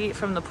leftovers to eat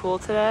from the pool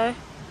today.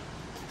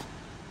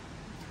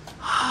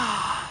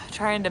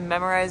 trying to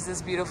memorize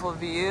this beautiful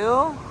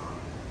view.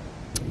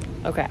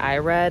 Okay, I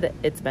read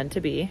It's Meant to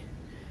Be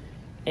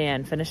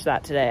and finished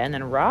that today. And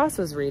then Ross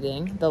was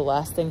reading The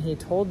Last Thing He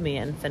Told Me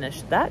and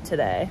finished that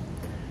today.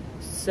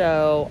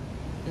 So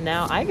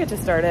now I get to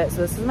start it. So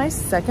this is my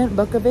second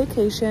book of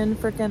vacation.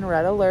 Freaking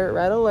red alert,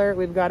 red alert.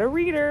 We've got a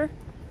reader.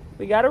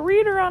 We got a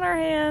reader on our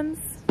hands.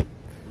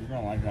 You're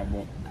gonna like that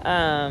book.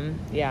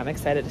 Yeah, I'm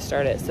excited to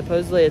start it.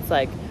 Supposedly it's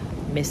like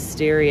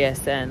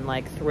mysterious and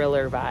like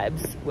thriller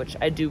vibes, which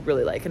I do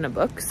really like in a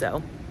book.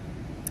 So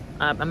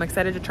I'm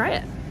excited to try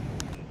it.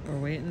 We're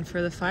waiting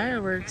for the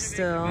fireworks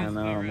still. I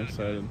know, I'm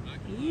excited.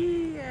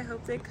 Yeah, I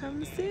hope they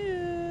come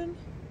soon.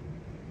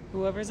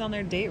 Whoever's on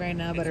their date right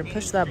now better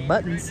push that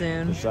button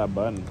soon. Push that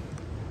button.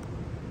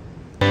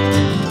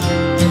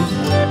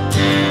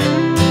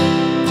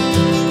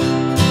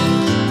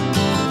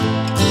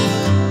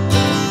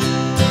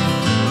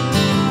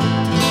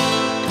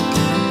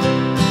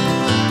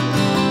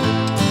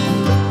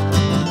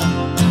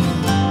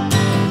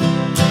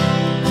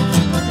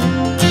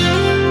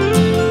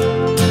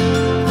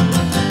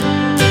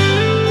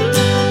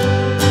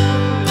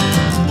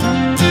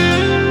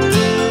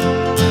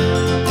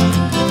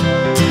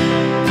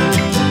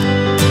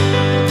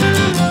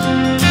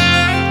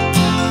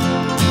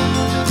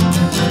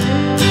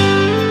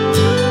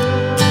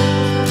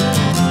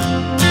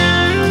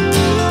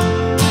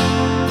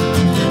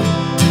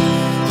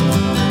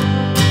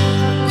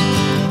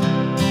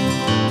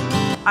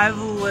 I've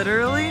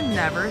literally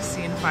never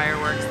seen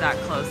fireworks that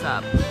close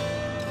up.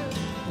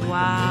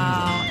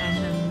 Wow, and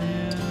the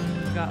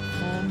moon. We got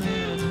full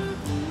moon.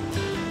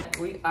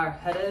 We are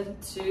headed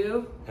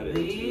to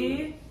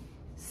the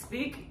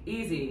Speak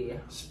Easy.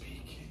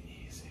 Speak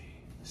easy.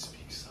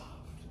 Speak soft.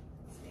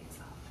 Speak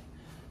soft.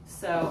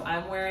 So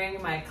I'm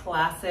wearing my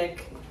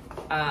classic,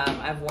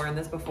 I've worn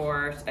this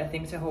before, I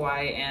think to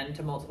Hawaii and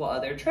to multiple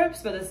other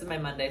trips, but this is my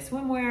Monday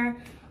swimwear.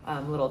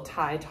 Little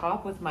tie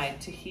top with my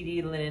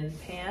Tahiti linen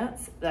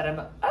pants that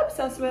I'm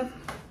obsessed with.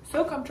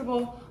 So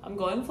comfortable. I'm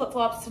going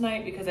flip-flops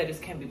tonight because I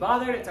just can't be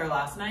bothered. It's our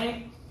last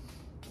night.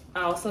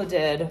 I also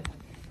did,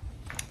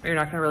 you're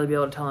not gonna really be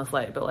able to tell in this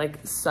light, but like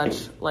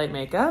such light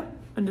makeup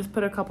and just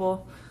put a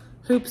couple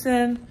hoops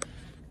in.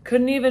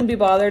 Couldn't even be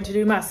bothered to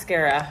do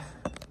mascara.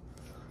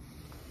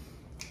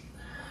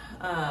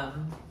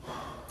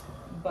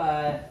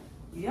 But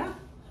yeah.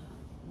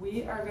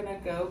 We are gonna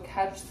go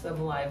catch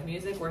some live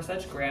music. We're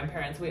such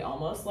grandparents. We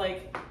almost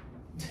like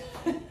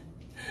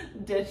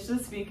ditched the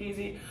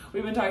speakeasy.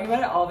 We've been talking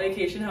about it all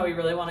vacation, how we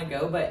really wanna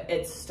go, but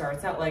it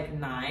starts at like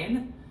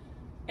 9.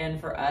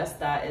 And for us,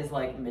 that is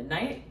like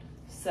midnight.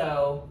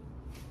 So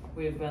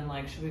we've been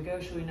like, should we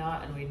go, should we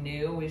not? And we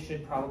knew we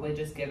should probably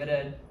just give it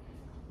a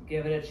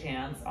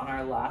chance on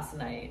our last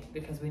night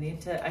because we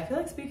need to, I feel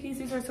like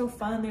speakeasies are so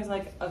fun. There's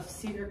like a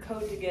secret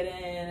code to get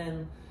in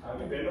and. Have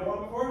you been to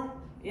one before?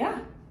 Yeah.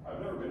 I've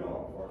never been to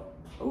one before.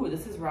 Oh,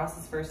 this is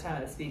Ross's first time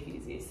at a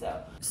speakeasy,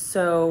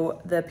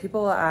 So the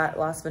people at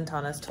Las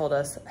Ventanas told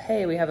us,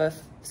 hey, we have a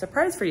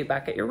surprise for you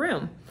back at your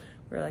room.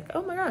 We were like,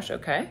 oh my gosh,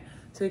 okay.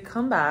 So we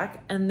come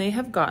back and they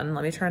have gotten,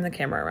 let me turn the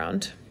camera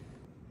around.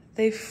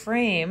 They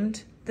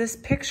framed this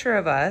picture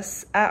of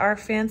us at our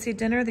fancy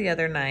dinner the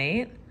other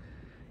night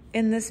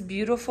in this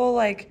beautiful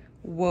like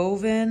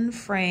woven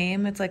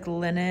frame. It's like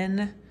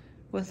linen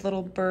with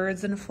little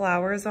birds and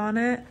flowers on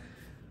it.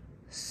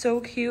 So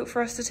cute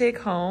for us to take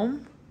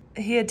home.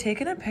 He had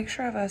taken a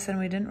picture of us and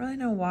we didn't really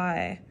know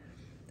why.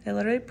 They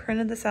literally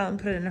printed this out and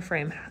put it in a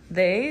frame.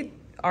 They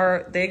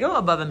go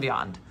above and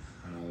beyond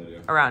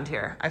around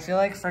here. I feel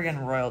like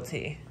friggin'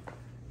 royalty.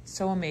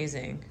 So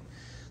amazing.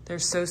 They're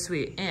so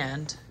sweet.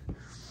 And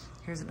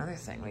here's another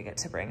thing we get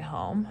to bring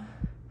home.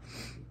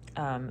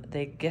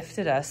 They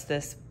gifted us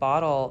this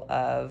bottle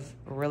of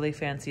really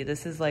fancy,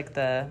 this is like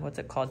the, what's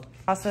it called?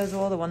 Casa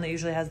Azul, the one that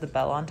usually has the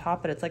bell on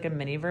top, but it's like a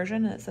mini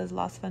version and it says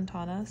Las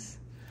Ventanas.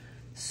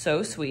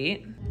 So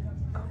sweet.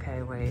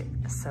 Okay, wait,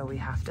 so we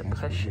have to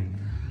push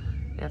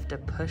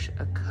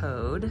a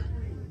code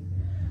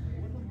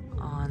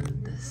on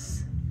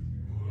this.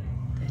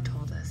 They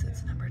told us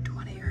it's number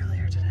 20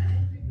 earlier today.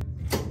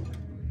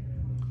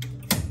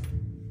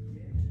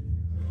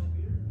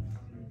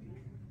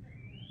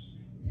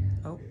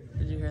 Oh,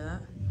 did you hear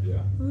that?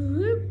 Yeah.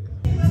 Whoop.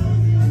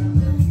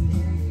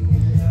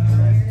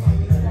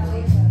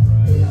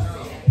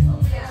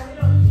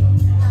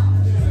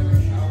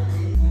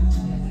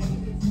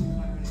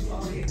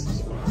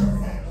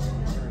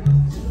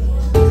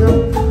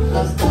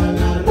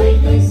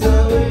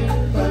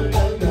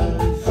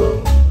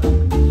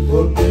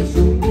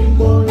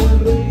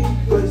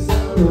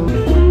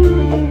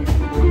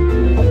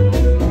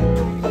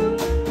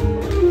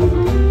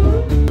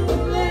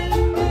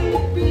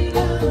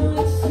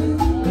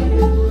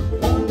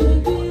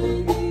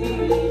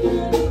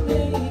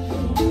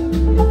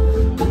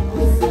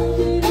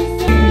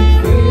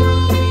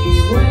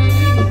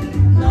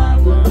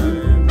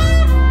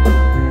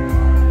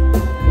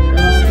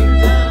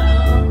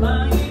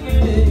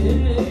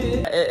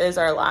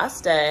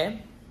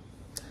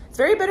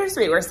 very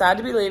bittersweet. We're sad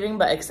to be leaving,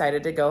 but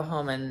excited to go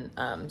home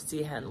and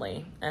see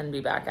Henley and be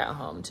back at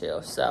home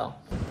too. So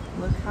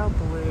look how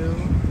blue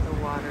the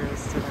water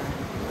is today.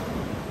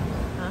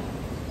 Huh?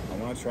 I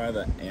want to try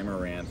the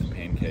amaranth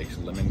pancakes,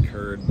 lemon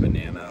curd,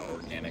 banana,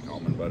 organic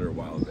almond butter,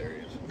 wild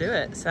berries. Do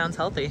it. Sounds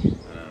healthy.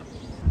 I know.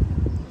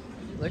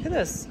 Look at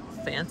this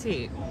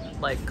fancy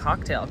like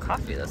cocktail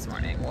coffee this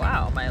morning.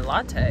 Wow, my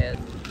latte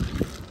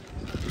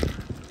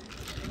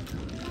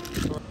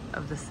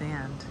of the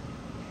sand.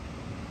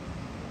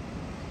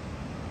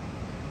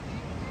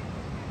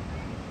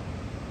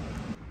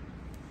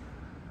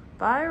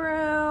 Bye,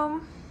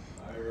 room.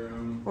 Bye,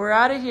 room. We're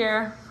out of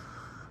here.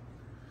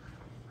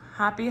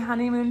 Happy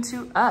honeymoon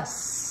to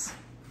us.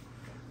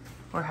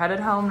 We're headed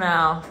home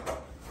now.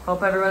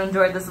 Hope everyone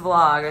enjoyed this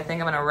vlog. I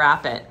think I'm gonna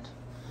wrap it.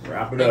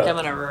 Wrap I it think up. I'm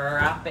gonna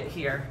wrap it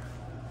here.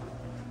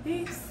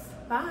 Peace.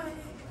 Bye.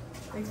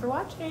 Thanks for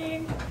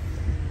watching.